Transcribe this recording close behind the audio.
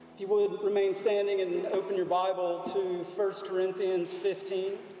If you would remain standing and open your Bible to 1 Corinthians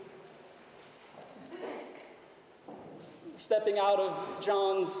 15. Stepping out of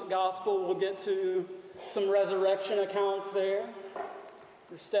John's Gospel, we'll get to some resurrection accounts there.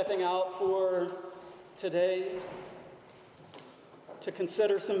 We're stepping out for today to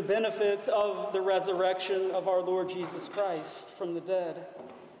consider some benefits of the resurrection of our Lord Jesus Christ from the dead.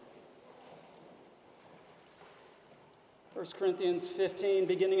 1 Corinthians 15,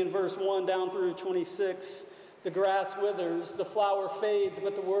 beginning in verse 1 down through 26. The grass withers, the flower fades,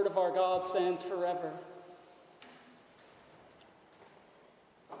 but the word of our God stands forever.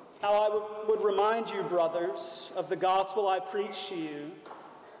 Now I would remind you, brothers, of the gospel I preached to you,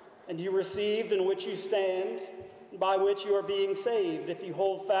 and you received, in which you stand, by which you are being saved, if you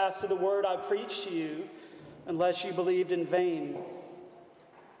hold fast to the word I preached to you, unless you believed in vain.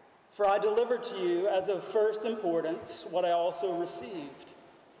 For I delivered to you as of first importance what I also received,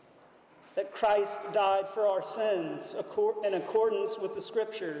 that Christ died for our sins in accordance with the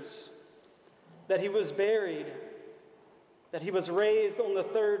Scriptures, that he was buried, that he was raised on the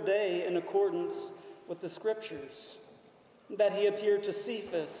third day in accordance with the Scriptures, that he appeared to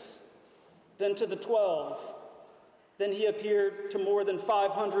Cephas, then to the 12. Then he appeared to more than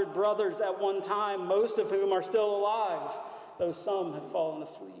 500 brothers at one time, most of whom are still alive, though some have fallen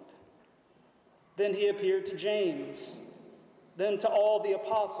asleep. Then he appeared to James, then to all the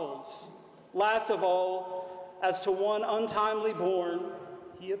apostles. Last of all, as to one untimely born,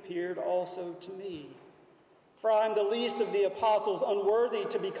 he appeared also to me. For I am the least of the apostles, unworthy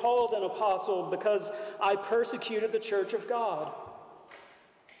to be called an apostle, because I persecuted the church of God.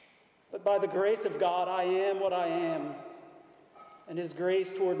 But by the grace of God, I am what I am, and his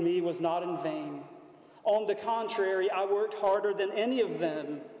grace toward me was not in vain. On the contrary, I worked harder than any of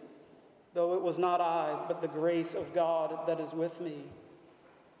them, though it was not I, but the grace of God that is with me.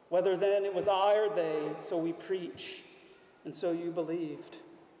 Whether then it was I or they, so we preach, and so you believed.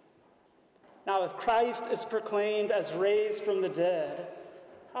 Now, if Christ is proclaimed as raised from the dead,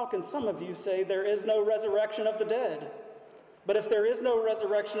 how can some of you say there is no resurrection of the dead? But if there is no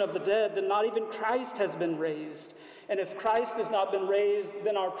resurrection of the dead, then not even Christ has been raised. And if Christ has not been raised,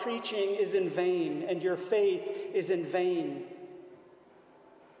 then our preaching is in vain, and your faith is in vain.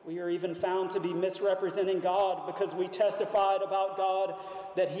 We are even found to be misrepresenting God because we testified about God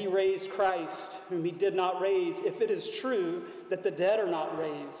that he raised Christ, whom he did not raise, if it is true that the dead are not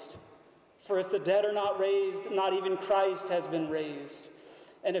raised. For if the dead are not raised, not even Christ has been raised.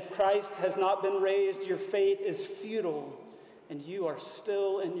 And if Christ has not been raised, your faith is futile, and you are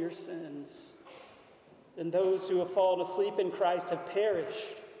still in your sins. Then those who have fallen asleep in Christ have perished.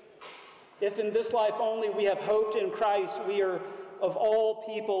 If in this life only we have hoped in Christ, we are of all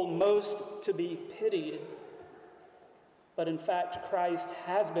people most to be pitied. But in fact, Christ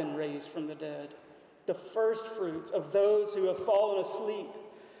has been raised from the dead, the first fruits of those who have fallen asleep.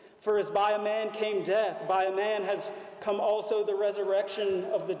 For as by a man came death, by a man has come also the resurrection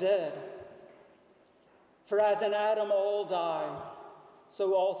of the dead. For as in Adam all die,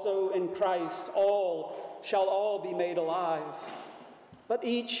 so also in Christ shall all be made alive. But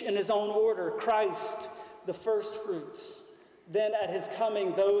each in his own order, Christ the first fruits. Then at his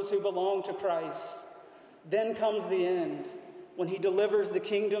coming, those who belong to Christ. Then comes the end, when he delivers the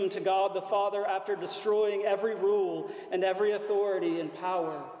kingdom to God the Father after destroying every rule and every authority and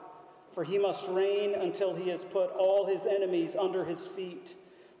power. For he must reign until he has put all his enemies under his feet.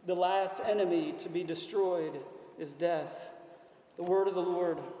 The last enemy to be destroyed is death. The word of the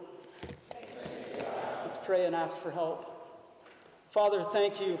Lord. Let's pray and ask for help. Father,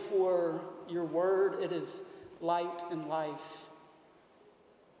 thank you for your word. It is light and life.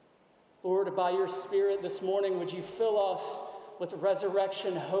 Lord, by your Spirit this morning, would you fill us with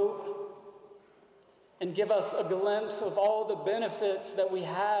resurrection hope and give us a glimpse of all the benefits that we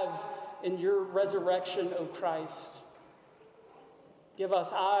have in your resurrection, O Christ. Give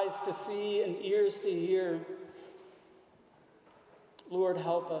us eyes to see and ears to hear. Lord,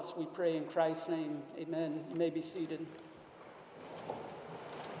 help us, we pray in Christ's name. Amen. You may be seated.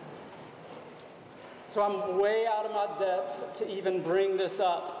 So I'm way out of my depth to even bring this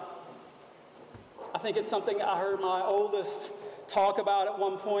up. I think it's something I heard my oldest talk about at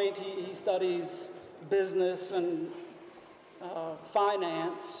one point. He studies business and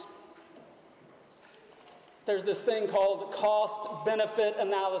finance. There's this thing called cost-benefit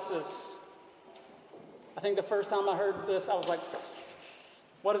analysis. I think the first time I heard this, I was like,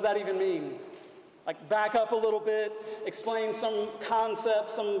 what does that even mean? Like, back up a little bit, explain some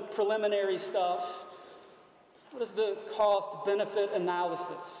concepts, some preliminary stuff. What is the cost-benefit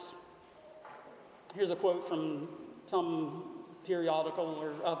analysis? Here's a quote from some periodical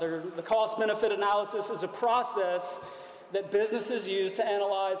or other. The cost-benefit analysis is a process that businesses use to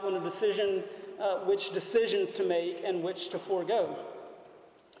analyze when a decision, which decisions to make and which to forego.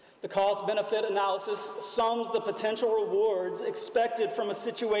 The cost-benefit analysis sums the potential rewards expected from a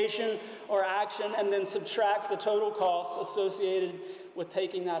situation or action and then subtracts the total costs associated with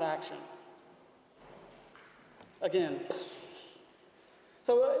taking that action. Again,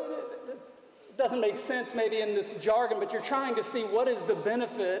 so it doesn't make sense maybe in this jargon, but you're trying to see what is the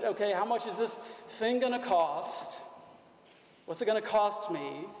benefit, okay, how much is this thing going to cost? What's it going to cost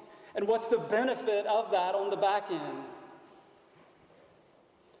me? And what's the benefit of that on the back end?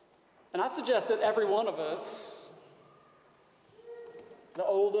 And I suggest that every one of us, the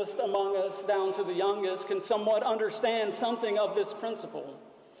oldest among us down to the youngest, can somewhat understand something of this principle.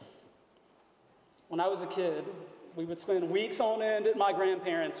 When I was a kid, we would spend weeks on end at my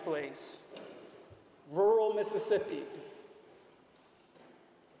grandparents' place, rural Mississippi.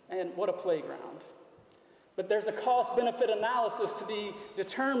 And what a playground. But there's a cost-benefit analysis to be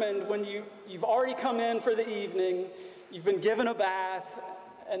determined when you've already come in for the evening, you've been given a bath,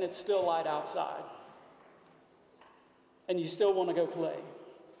 and it's still light outside. And you still want to go play.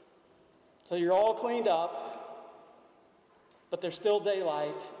 So you're all cleaned up, but there's still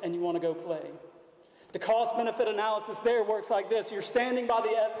daylight, and you want to go play. The cost-benefit analysis there works like this. You're standing by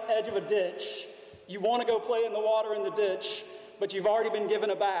the edge of a ditch. You want to go play in the water in the ditch, but you've already been given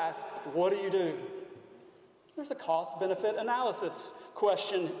a bath. What do? There's a cost-benefit analysis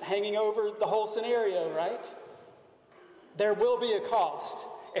question hanging over the whole scenario, right? There will be a cost.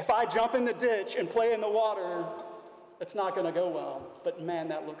 If I jump in the ditch and play in the water, it's not going to go well. But man,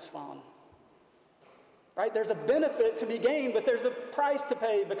 that looks fun. Right? There's a benefit to be gained, but there's a price to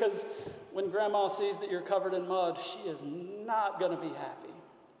pay, because when grandma sees that you're covered in mud, she is not going to be happy.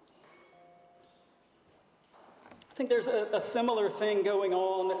 I think there's a similar thing going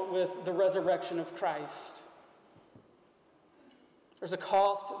on with the resurrection of Christ. There's a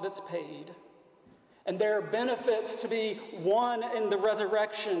cost that's paid, and there are benefits to be won in the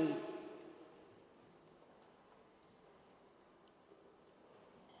resurrection.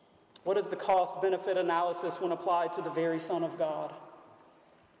 What is the cost-benefit analysis when applied to the very Son of God?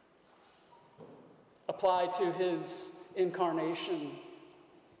 Applied to his incarnation.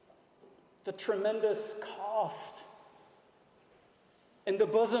 The tremendous cost in the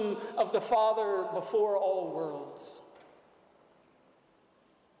bosom of the Father before all worlds.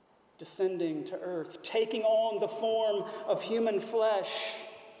 Descending to earth, taking on the form of human flesh.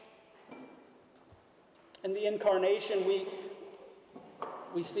 In the incarnation,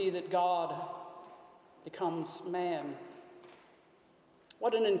 we see that God becomes man.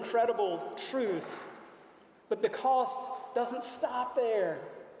 What an incredible truth. But the cost doesn't stop there.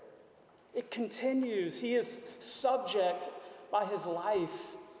 It continues. He is subject by his life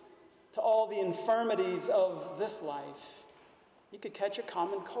to all the infirmities of this life. He could catch a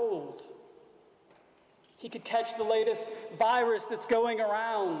common cold. He could catch the latest virus that's going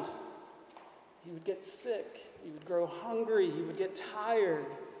around. He would get sick. He would grow hungry. He would get tired.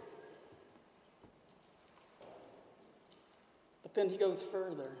 But then he goes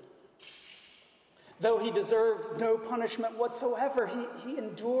further. Though he deserved no punishment whatsoever, he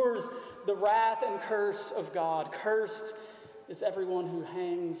endures the wrath and curse of God. Cursed is everyone who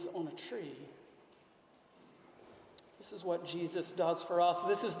hangs on a tree. This is what Jesus does for us.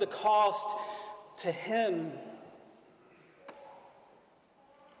 This is the cost to him.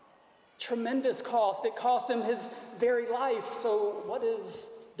 Tremendous cost. It cost him his very life. So what is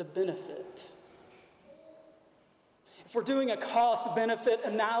the benefit? If we're doing a cost-benefit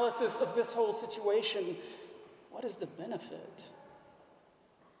analysis of this whole situation, what is the benefit?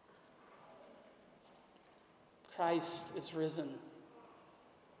 Christ is risen.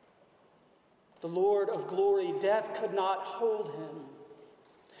 The Lord of glory, death could not hold him.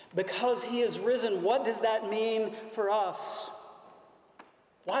 Because he is risen, what does that mean for us?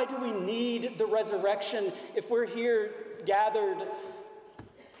 Why do we need the resurrection if we're here gathered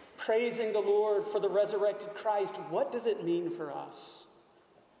praising the Lord for the resurrected Christ? What does it mean for us?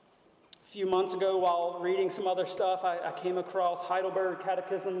 A few months ago, while reading some other stuff, I came across Heidelberg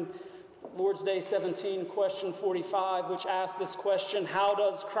Catechism, Lord's Day 17, question 45, which asks this question: how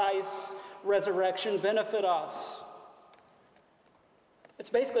does Christ's resurrection benefit us?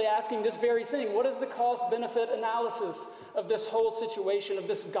 It's basically asking this very thing. What is the cost-benefit analysis of this whole situation, of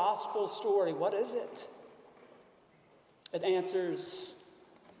this gospel story? What is it? It answers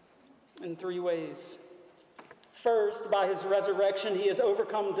in three ways. First, by his resurrection, he has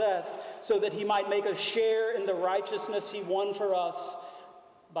overcome death so that he might make us share in the righteousness he won for us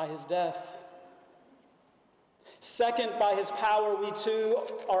by his death. Second, by his power, we too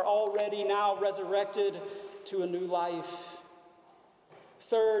are already now resurrected to a new life.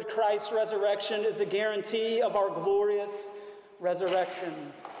 Third, Christ's resurrection is a guarantee of our glorious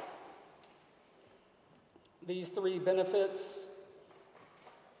resurrection. These three benefits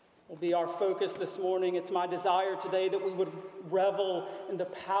will be our focus this morning. It's my desire today that we would revel in the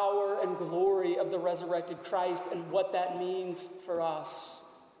power and glory of the resurrected Christ and what that means for us.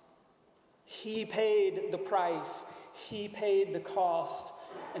 He paid the price. He paid the cost,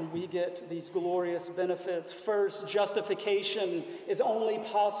 and we get these glorious benefits. First, justification is only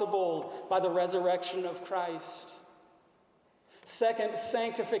possible by the resurrection of Christ. Second,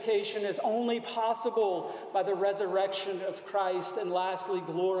 sanctification is only possible by the resurrection of Christ. And lastly,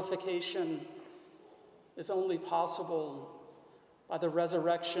 glorification is only possible by the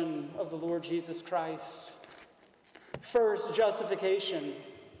resurrection of the Lord Jesus Christ. First, justification.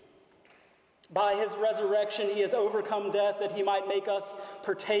 By his resurrection, he has overcome death that he might make us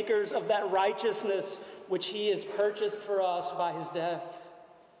partakers of that righteousness which he has purchased for us by his death.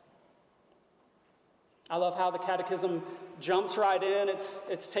 I love how the Catechism jumps right in.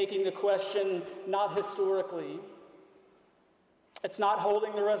 It's taking the question not historically. It's not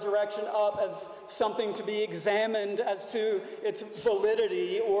holding the resurrection up as something to be examined as to its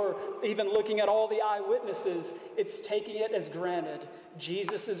validity or even looking at all the eyewitnesses. It's taking it as granted.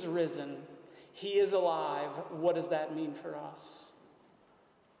 Jesus is risen. He is alive. What does that mean for us?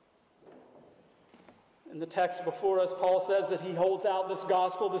 In the text before us, Paul says that he holds out this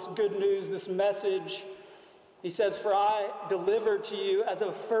gospel, this good news, this message. He says, "For I delivered to you as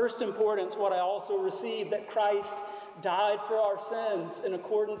of first importance what I also received, that Christ died for our sins in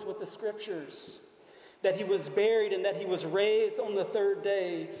accordance with the Scriptures, that he was buried and that he was raised on the third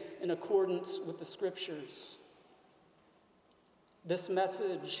day in accordance with the Scriptures." This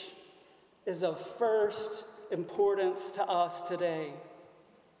message is of first importance to us today.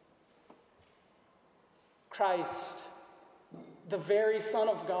 Christ, the very Son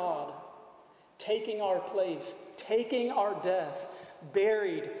of God, taking our place, taking our death,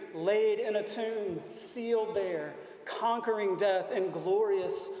 buried, laid in a tomb, sealed there, conquering death and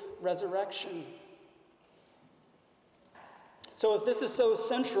glorious resurrection. So if this is so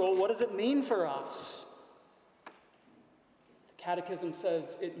central, what does it mean for us? The Catechism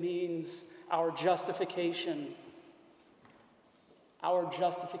says it means our justification. Our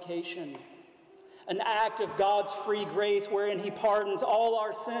justification. An act of God's free grace wherein he pardons all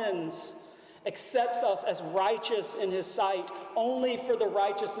our sins, accepts us as righteous in his sight only for the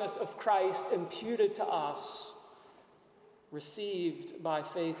righteousness of Christ imputed to us, received by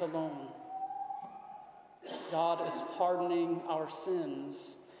faith alone. God is pardoning our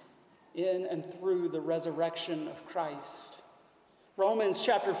sins in and through the resurrection of Christ. Romans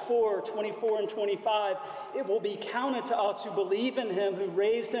chapter 4, 24 and 25, "It will be counted to us who believe in him who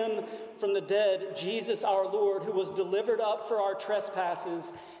raised him from the dead, Jesus our Lord, who was delivered up for our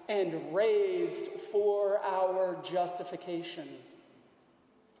trespasses and raised for our justification."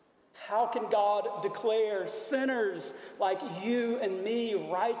 How can God declare sinners like you and me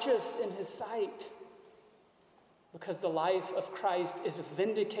righteous in his sight? Because the life of Christ is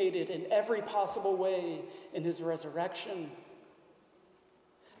vindicated in every possible way in his resurrection.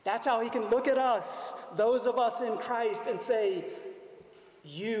 That's how he can look at us, those of us in Christ, and say,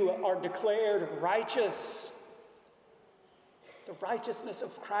 "You are declared righteous." The righteousness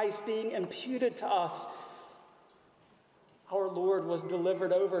of Christ being imputed to us. Our Lord was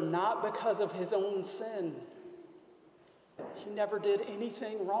delivered over not because of his own sin. He never did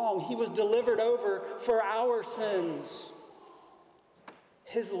anything wrong. He was delivered over for our sins.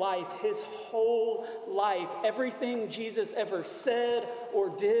 His life, his whole life, everything Jesus ever said or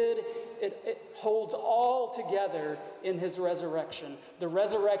did, it holds all together in his resurrection. The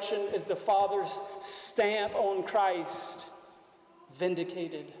resurrection is the Father's stamp on Christ.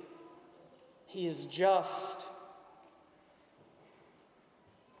 Vindicated. He is just.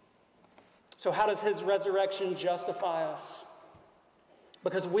 So how does his resurrection justify us?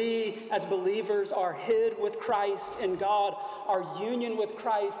 Because we, as believers, are hid with Christ in God. Our union with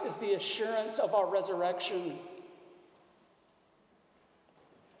Christ is the assurance of our resurrection.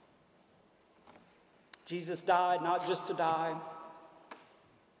 Jesus died not just to die.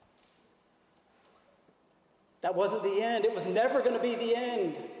 That wasn't the end. It was never going to be the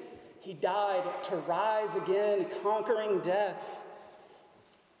end. He died to rise again, conquering death.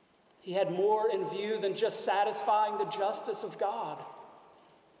 He had more in view than just satisfying the justice of God.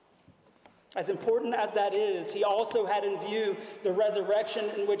 As important as that is, he also had in view the resurrection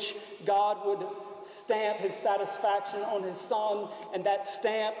in which God would stamp his satisfaction on his Son, and that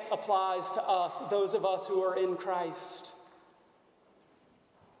stamp applies to us, those of us who are in Christ.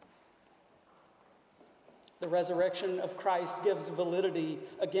 The resurrection of Christ gives validity,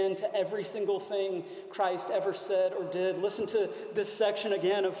 again, to every single thing Christ ever said or did. Listen to this section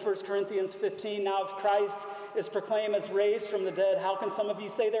again of 1 Corinthians 15. Now, if Christ is proclaimed as raised from the dead, how can some of you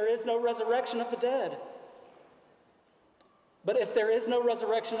say there is no resurrection of the dead? But if there is no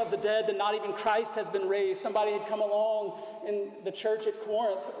resurrection of the dead, then not even Christ has been raised. Somebody had come along in the church at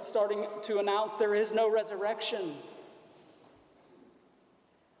Corinth starting to announce there is no resurrection.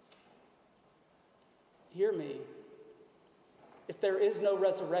 Hear me. If there is no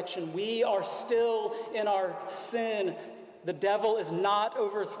resurrection, we are still in our sin. The devil is not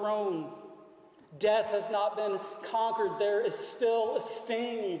overthrown. Death has not been conquered. There is still a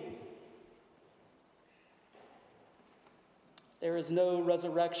sting. There is no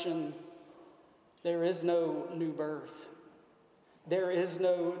resurrection. There is no new birth. There is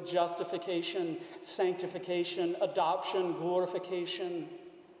no justification, sanctification, adoption, glorification.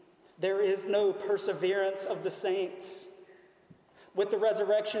 There is no perseverance of the saints. With the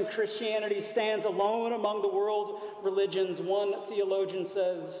resurrection, Christianity stands alone among the world religions. One theologian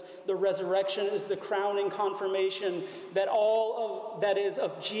says, the resurrection is the crowning confirmation that all that is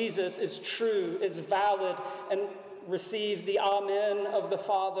of Jesus is true, is valid, and receives the amen of the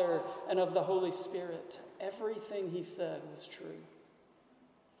Father and of the Holy Spirit. Everything he said was true.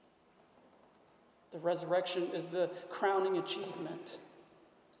 The resurrection is the crowning achievement.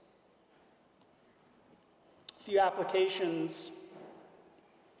 Few applications.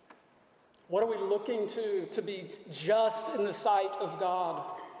 What are we looking to be just in the sight of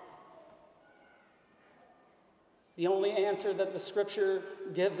God? The only answer that the Scripture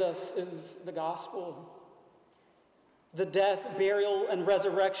gives us is the gospel. The death, burial, and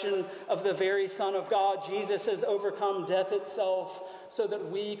resurrection of the very Son of God. Jesus has overcome death itself so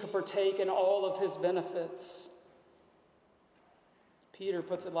that we could partake in all of his benefits. Peter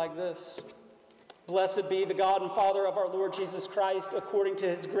puts it like this: Blessed be the God and Father of our Lord Jesus Christ. According to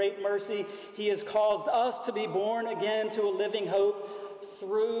his great mercy, he has caused us to be born again to a living hope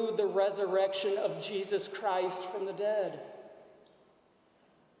through the resurrection of Jesus Christ from the dead.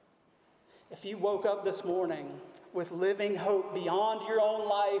 If you woke up this morning with living hope beyond your own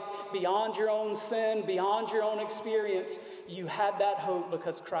life, beyond your own sin, beyond your own experience, you had that hope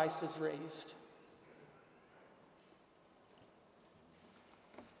because Christ is raised.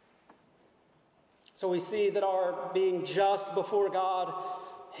 So we see that our being just before God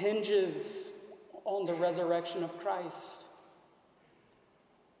hinges on the resurrection of Christ.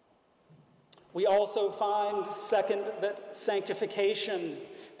 We also find, second, that sanctification,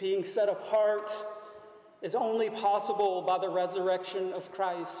 being set apart, is only possible by the resurrection of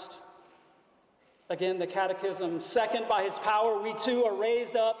Christ. Again, the Catechism. Second, by his power, we too are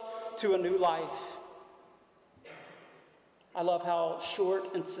raised up to a new life. I love how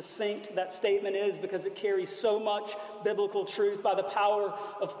short and succinct that statement is because it carries so much biblical truth. By the power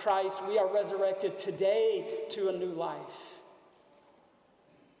of Christ, we are resurrected today to a new life.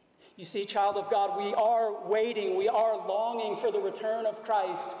 You see, child of God, we are waiting, we are longing for the return of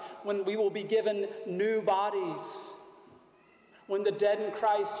Christ when we will be given new bodies, when the dead in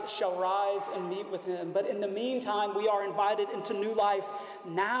Christ shall rise and meet with him. But in the meantime, we are invited into new life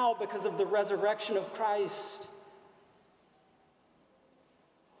now because of the resurrection of Christ.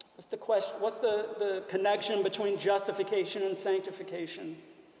 What's the question? What's the connection between justification and sanctification?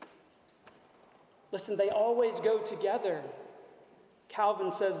 Listen, they always go together.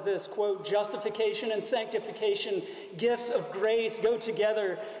 Calvin says this, quote, justification and sanctification, gifts of grace, go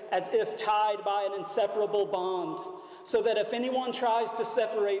together as if tied by an inseparable bond, so that if anyone tries to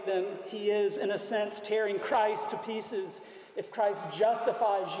separate them, he is, in a sense, tearing Christ to pieces. If Christ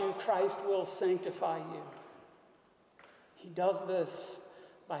justifies you, Christ will sanctify you. He does this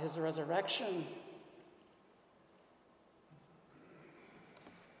by his resurrection.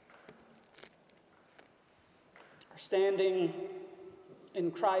 Our standing in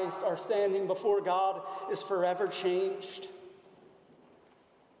Christ, our standing before God, is forever changed.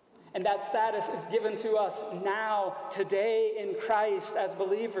 And that status is given to us now, today, in Christ as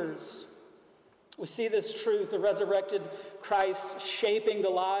believers. We see this truth, the resurrected Christ shaping the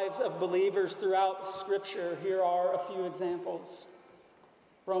lives of believers throughout Scripture. Here are a few examples.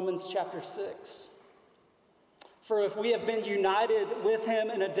 Romans chapter 6. For if we have been united with him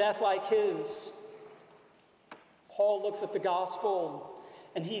in a death like his, Paul looks at the gospel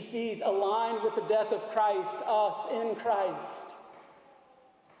and he sees aligned with the death of Christ, us in Christ.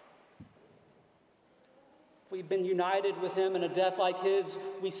 If we've been united with him in a death like his,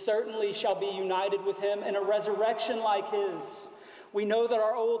 we certainly shall be united with him in a resurrection like his. We know that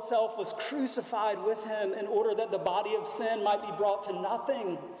our old self was crucified with him in order that the body of sin might be brought to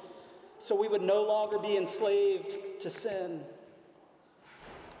nothing, so we would no longer be enslaved to sin.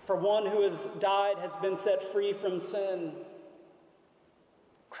 For one who has died has been set free from sin.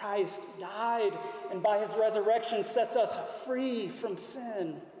 Christ died, and by his resurrection sets us free from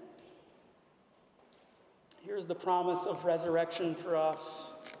sin. Here's the promise of resurrection for us.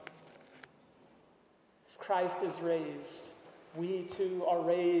 If Christ is raised, we too are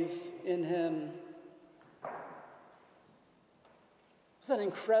raised in him. It's an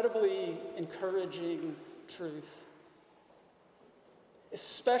incredibly encouraging truth,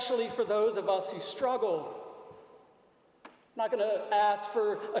 especially for those of us who struggle. I'm not going to ask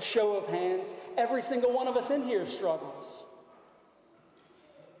for a show of hands. Every single one of us in here struggles.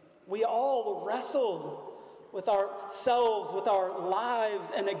 We all wrestle with ourselves, with our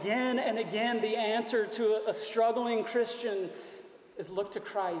lives, and again, the answer to a struggling Christian is look to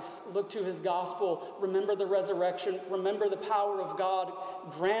Christ, look to his gospel, remember the resurrection, remember the power of God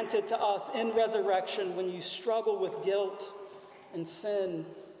granted to us in resurrection when you struggle with guilt and sin.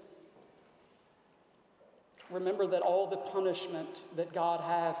 Remember that all the punishment that God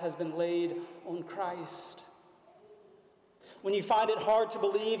has been laid on Christ. When you find it hard to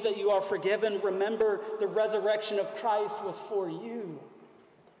believe that you are forgiven, remember the resurrection of Christ was for you.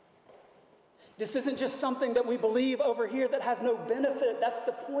 This isn't just something that we believe over here that has no benefit. That's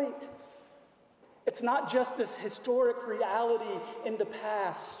the point. It's not just this historic reality in the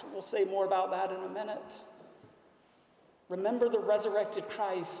past. We'll say more about that in a minute. Remember the resurrected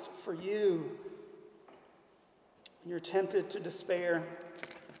Christ for you. When you're tempted to despair,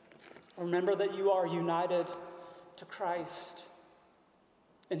 remember that you are united to Christ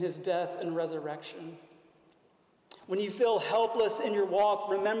in his death and resurrection. When you feel helpless in your walk,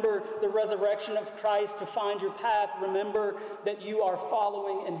 remember the resurrection of Christ to find your path. Remember that you are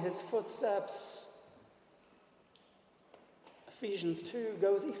following in his footsteps. Ephesians 2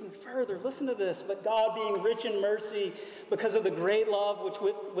 goes even further. Listen to this. But God, being rich in mercy, because of the great love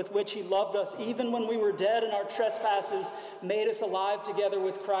with which he loved us, even when we were dead in our trespasses, made us alive together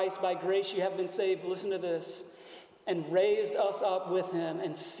with Christ. By grace you have been saved. Listen to this. And raised us up with him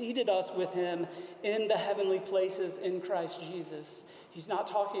and seated us with him in the heavenly places in Christ Jesus. He's not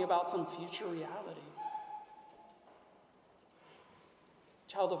talking about some future reality.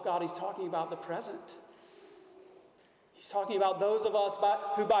 Child of God, he's talking about the present. He's talking about those of us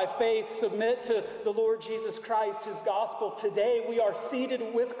who by faith submit to the Lord Jesus Christ, his gospel. Today we are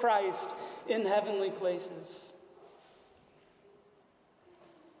seated with Christ in heavenly places.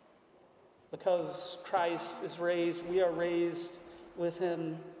 Because Christ is raised, we are raised with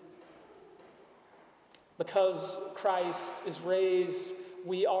him. Because Christ is raised,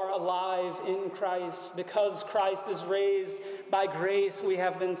 we are alive in Christ. Because Christ is raised, by grace we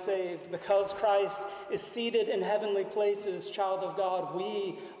have been saved. Because Christ is seated in heavenly places, child of God,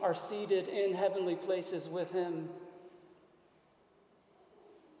 we are seated in heavenly places with him.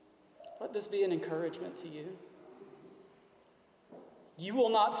 Let this be an encouragement to you. You will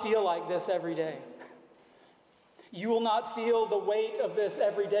not feel like this every day. You will not feel the weight of this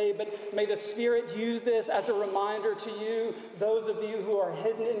every day, but may the Spirit use this as a reminder to you, those of you who are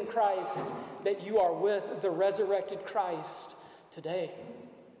hidden in Christ, that you are with the resurrected Christ today.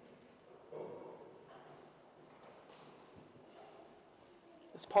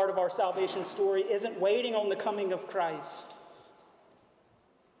 This part of our salvation story isn't waiting on the coming of Christ.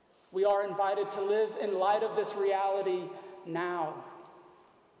 We are invited to live in light of this reality now.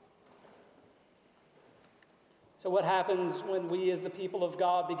 So what happens when we as the people of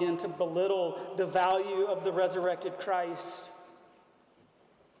God begin to belittle the value of the resurrected Christ?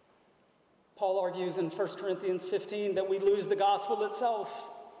 Paul argues in 1 Corinthians 15 that we lose the gospel itself.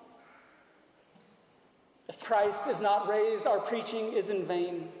 If Christ is not raised, our preaching is in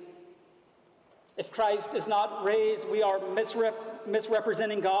vain. If Christ is not raised, we are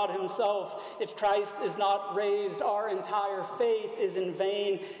misrepresenting God himself. If Christ is not raised, our entire faith is in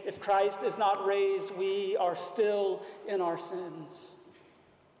vain. If Christ is not raised, we are still in our sins.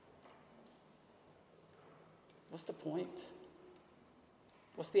 What's the point?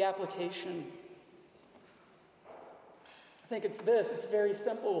 What's the application? I think it's this. It's very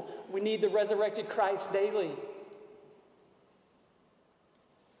simple. We need the resurrected Christ daily.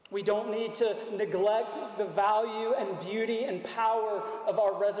 We don't need to neglect the value and beauty and power of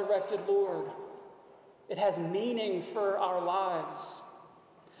our resurrected Lord. It has meaning for our lives.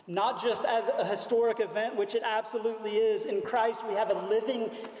 Not just as a historic event, which it absolutely is. In Christ, we have a living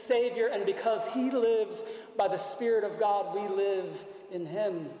Savior, and because he lives by the Spirit of God, we live in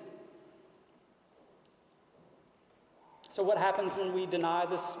him. So what happens when we deny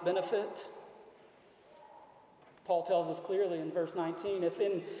this benefit? Paul tells us clearly in verse 19, if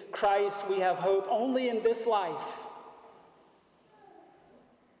in Christ we have hope only in this life,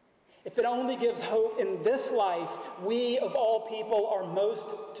 if it only gives hope in this life, we of all people are most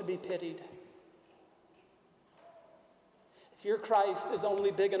to be pitied. If your Christ is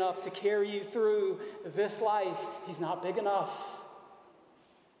only big enough to carry you through this life, he's not big enough.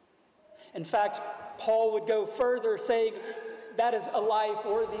 In fact, Paul would go further, saying that is a life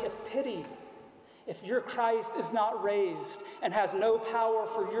worthy of pity. If your Christ is not raised and has no power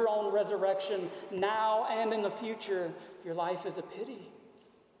for your own resurrection now and in the future, your life is a pity.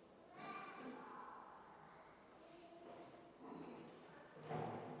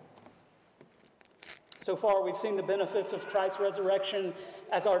 So far, we've seen the benefits of Christ's resurrection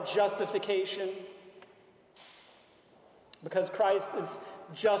as our justification. Because Christ is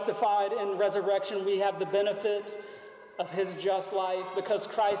justified in resurrection, we have the benefit of his just life. Because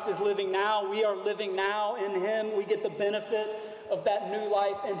Christ is living now, we are living now in him. We get the benefit of that new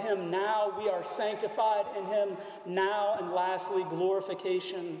life in him now. We are sanctified in him now. And lastly,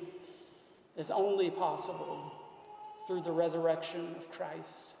 glorification is only possible through the resurrection of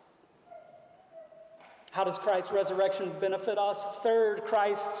Christ. How does Christ's resurrection benefit us? Third,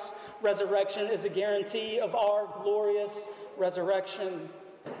 Christ's resurrection is a guarantee of our glorious resurrection.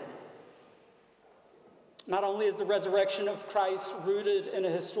 Not only is the resurrection of Christ rooted in a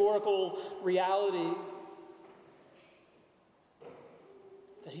historical reality,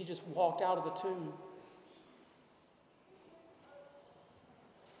 that he just walked out of the tomb.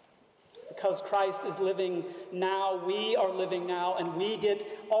 Because Christ is living now, we are living now, and we get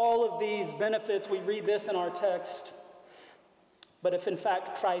all of these benefits. We read this in our text. But if in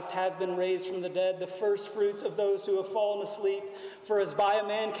fact Christ has been raised from the dead, the first fruits of those who have fallen asleep, for as by a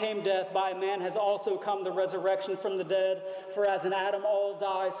man came death, by a man has also come the resurrection from the dead. For as in Adam all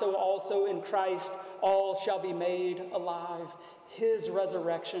die, so also in Christ all shall be made alive. His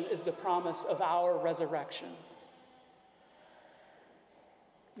resurrection is the promise of our resurrection.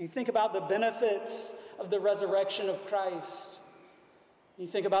 You think about the benefits of the resurrection of Christ. You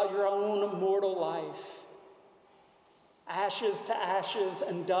think about your own mortal life. Ashes to ashes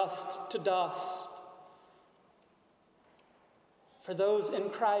and dust to dust. For those in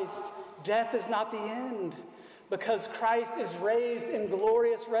Christ, death is not the end. Because Christ is raised in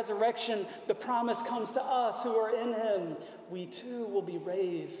glorious resurrection, the promise comes to us who are in him. We too will be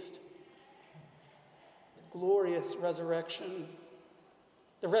raised. Glorious resurrection.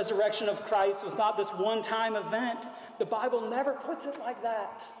 The resurrection of Christ was not this one-time event. The Bible never puts it like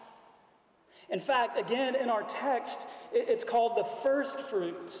that. In fact, again, in our text, it's called the first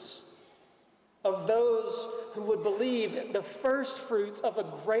fruits of those who would believe, the first fruits of a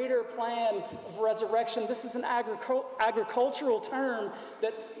greater plan of resurrection. This is an agricultural term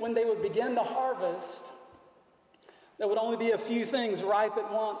that when they would begin the harvest, there would only be a few things ripe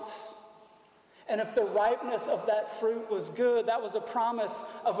at once. And if the ripeness of that fruit was good, that was a promise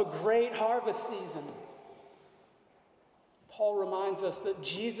of a great harvest season. Paul reminds us that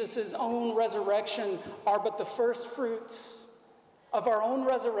Jesus' own resurrection are but the first fruits of our own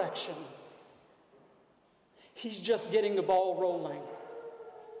resurrection. He's just getting the ball rolling.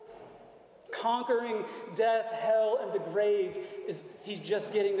 Conquering death, hell, and the grave, he's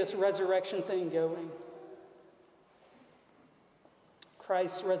just getting this resurrection thing going.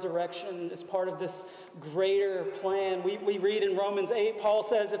 Christ's resurrection is part of this greater plan. We read in Romans 8, Paul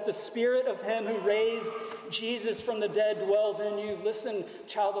says, if the spirit of him who raised Jesus from the dead dwells in you, listen,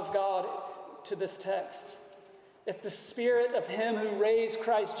 child of God, to this text. If the spirit of him who raised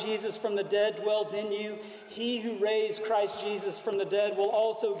Christ Jesus from the dead dwells in you, he who raised Christ Jesus from the dead will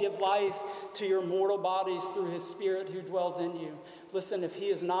also give life to your mortal bodies through his spirit who dwells in you. Listen, if he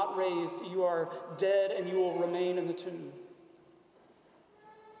is not raised, you are dead and you will remain in the tomb.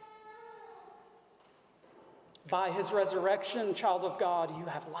 By his resurrection, child of God, you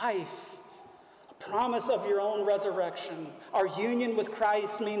have life, a promise of your own resurrection. Our union with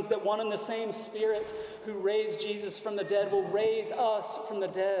Christ means that one and the same Spirit who raised Jesus from the dead will raise us from the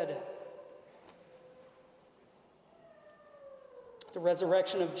dead. The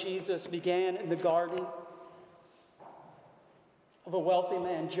resurrection of Jesus began in the garden of a wealthy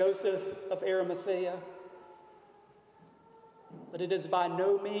man, Joseph of Arimathea. But it is by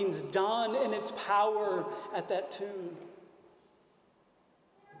no means done in its power at that tomb.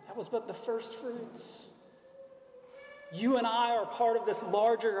 That was but the first fruits. You and I are part of this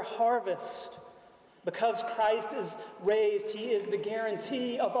larger harvest. Because Christ is raised, he is the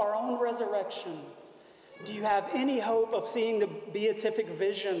guarantee of our own resurrection. Do you have any hope of seeing the beatific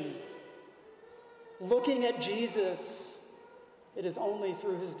vision? Looking at Jesus, it is only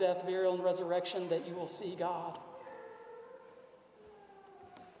through his death, burial, and resurrection that you will see God.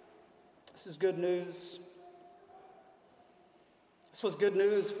 This is good news. This was good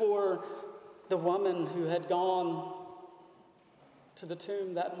news for the woman who had gone to the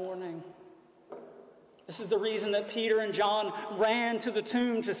tomb that morning. This is the reason that Peter and John ran to the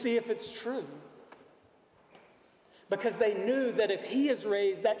tomb to see if it's true. Because they knew that if he is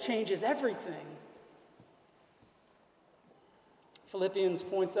raised, that changes everything. Philippians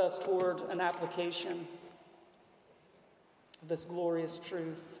points us toward an application of this glorious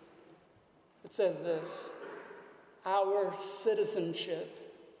truth. It says this: our citizenship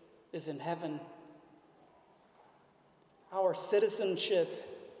is in heaven. Our citizenship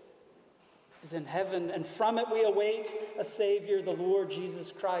is in heaven, and from it we await a Savior, the Lord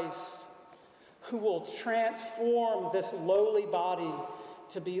Jesus Christ, who will transform this lowly body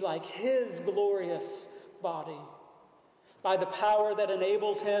to be like his glorious body by the power that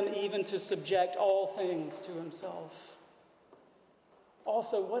enables him even to subject all things to himself.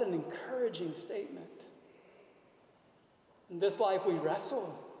 Also, what an encouraging statement. In this life we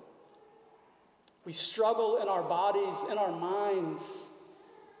wrestle. We struggle in our bodies, in our minds,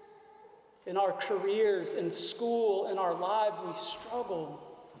 in our careers, in school, in our lives, we struggle.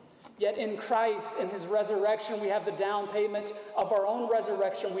 Yet in Christ, in his resurrection, we have the down payment of our own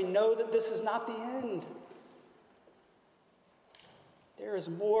resurrection. We know that this is not the end. There is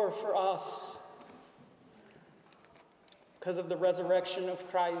more for us because of the resurrection of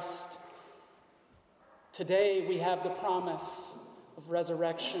Christ. Today we have the promise of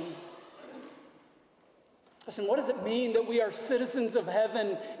resurrection. Listen, what does it mean that we are citizens of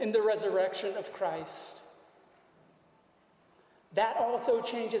heaven in the resurrection of Christ? That also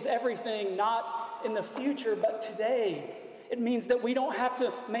changes everything, not in the future, but today. It means that we don't have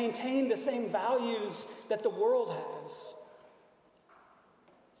to maintain the same values that the world has.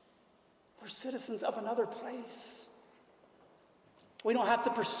 We're citizens of another place. We don't have to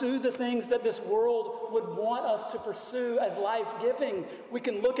pursue the things that this world would want us to pursue as life-giving. We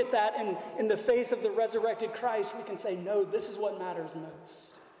can look at that and in the face of the resurrected Christ, we can say, no, this is what matters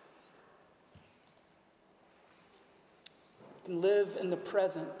most. We can live in the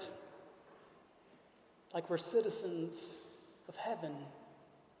present like we're citizens of heaven,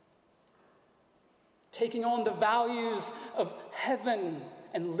 taking on the values of heaven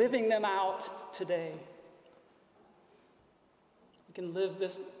and living them out today. We can live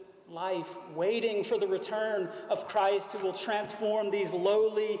this life waiting for the return of Christ, who will transform these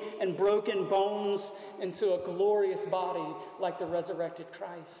lowly and broken bones into a glorious body like the resurrected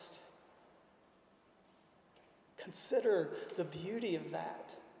Christ. Consider the beauty of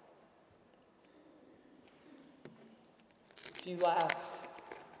that. A few last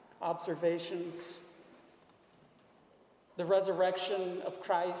observations. The resurrection of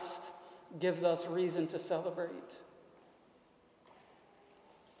Christ gives us reason to celebrate.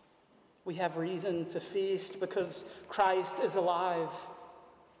 We have reason to feast because Christ is alive.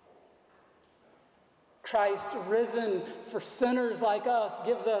 Christ, risen for sinners like us,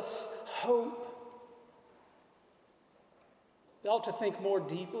 gives us hope. We ought to think more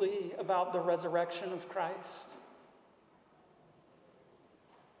deeply about the resurrection of Christ.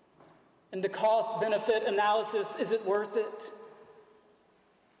 And the cost-benefit analysis, is it worth it?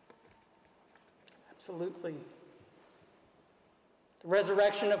 Absolutely. The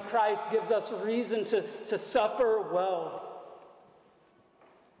resurrection of Christ gives us reason to suffer well.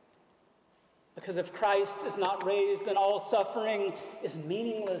 Because if Christ is not raised, then all suffering is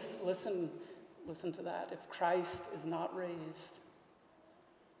meaningless. Listen to that. If Christ is not raised,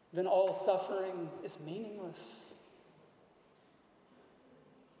 then all suffering is meaningless.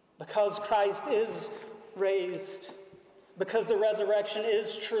 Because Christ is raised, because the resurrection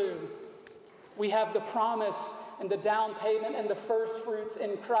is true, we have the promise and the down payment and the first fruits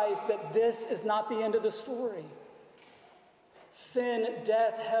in Christ that this is not the end of the story. Sin,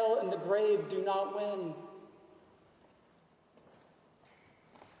 death, hell, and the grave do not win.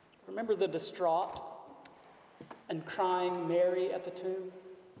 Remember the distraught and crying Mary at the tomb?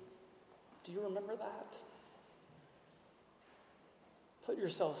 Do you remember that? Put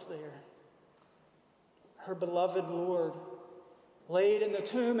yourselves there. Her beloved Lord laid in the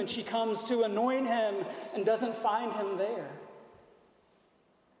tomb, and she comes to anoint him and doesn't find him there.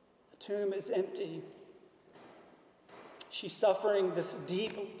 The tomb is empty. She's suffering this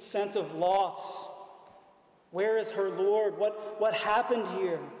deep sense of loss. Where is her Lord? What happened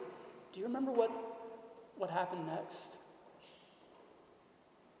here? Do you remember what happened next?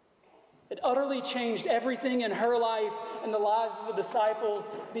 It utterly changed everything in her life and the lives of the disciples,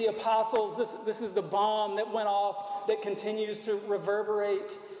 the apostles. This is the bomb that went off that continues to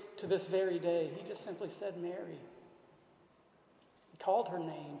reverberate to this very day. He just simply said, Mary. He called her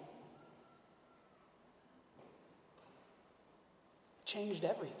name. Changed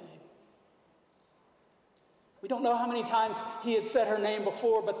everything. We don't know how many times he had said her name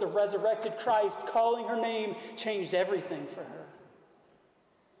before, but the resurrected Christ calling her name changed everything for her.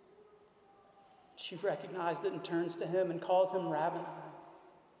 She recognized it and turns to him and calls him Rabboni.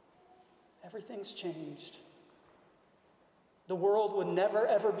 Everything's changed. The world would never,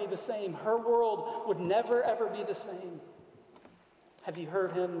 ever be the same. Her world would never, ever be the same. Have you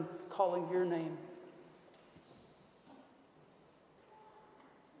heard him calling your name?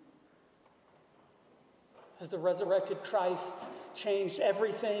 Has the resurrected Christ changed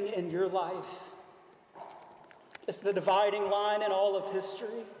everything in your life? It's the dividing line in all of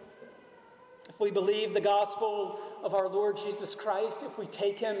history. If we believe the gospel of our Lord Jesus Christ, if we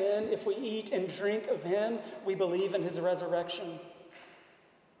take him in, if we eat and drink of him, we believe in his resurrection.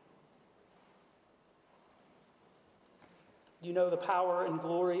 You know the power and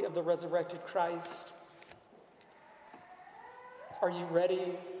glory of the resurrected Christ. Are you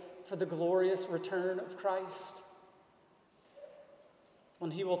ready for the glorious return of Christ?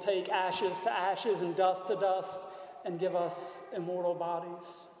 When he will take ashes to ashes and dust to dust and give us immortal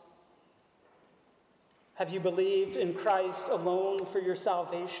bodies. Have you believed in Christ alone for your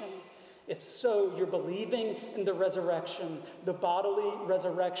salvation? If so, you're believing in the resurrection, the bodily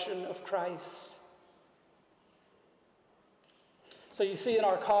resurrection of Christ. So you see in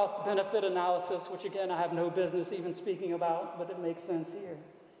our cost-benefit analysis, which again I have no business even speaking about, but it makes sense here.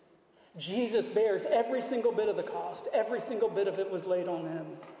 Jesus bears every single bit of the cost. Every single bit of it was laid on him.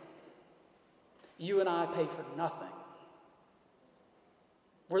 You and I pay for nothing.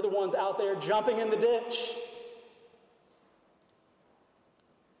 We're the ones out there jumping in the ditch.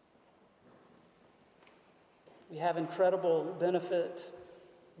 We have incredible benefit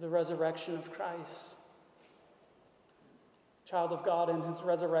of the resurrection of Christ. Child of God, in his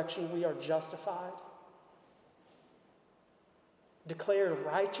resurrection, we are justified, declared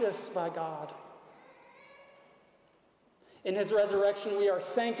righteous by God. In his resurrection, we are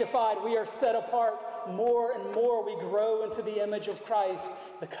sanctified, we are set apart. More and more we grow into the image of Christ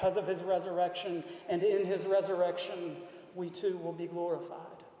because of his resurrection. And in his resurrection, we too will be glorified.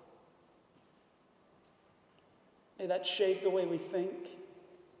 May that shape the way we think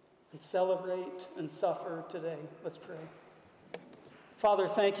and celebrate and suffer today. Let's pray. Father,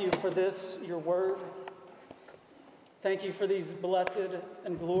 thank you for this, your word. Thank you for these blessed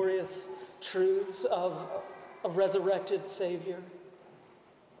and glorious truths of a resurrected Savior.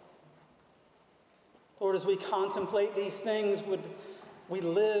 Lord, as we contemplate these things, would we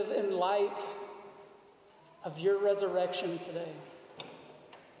live in light of your resurrection today?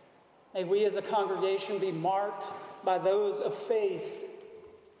 May we as a congregation be marked by those of faith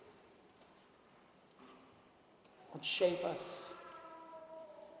would shape us,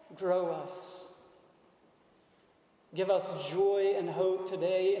 grow us, give us joy and hope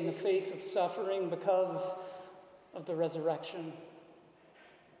today in the face of suffering because of the resurrection.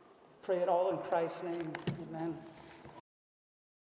 Pray it all in Christ's name. Amen.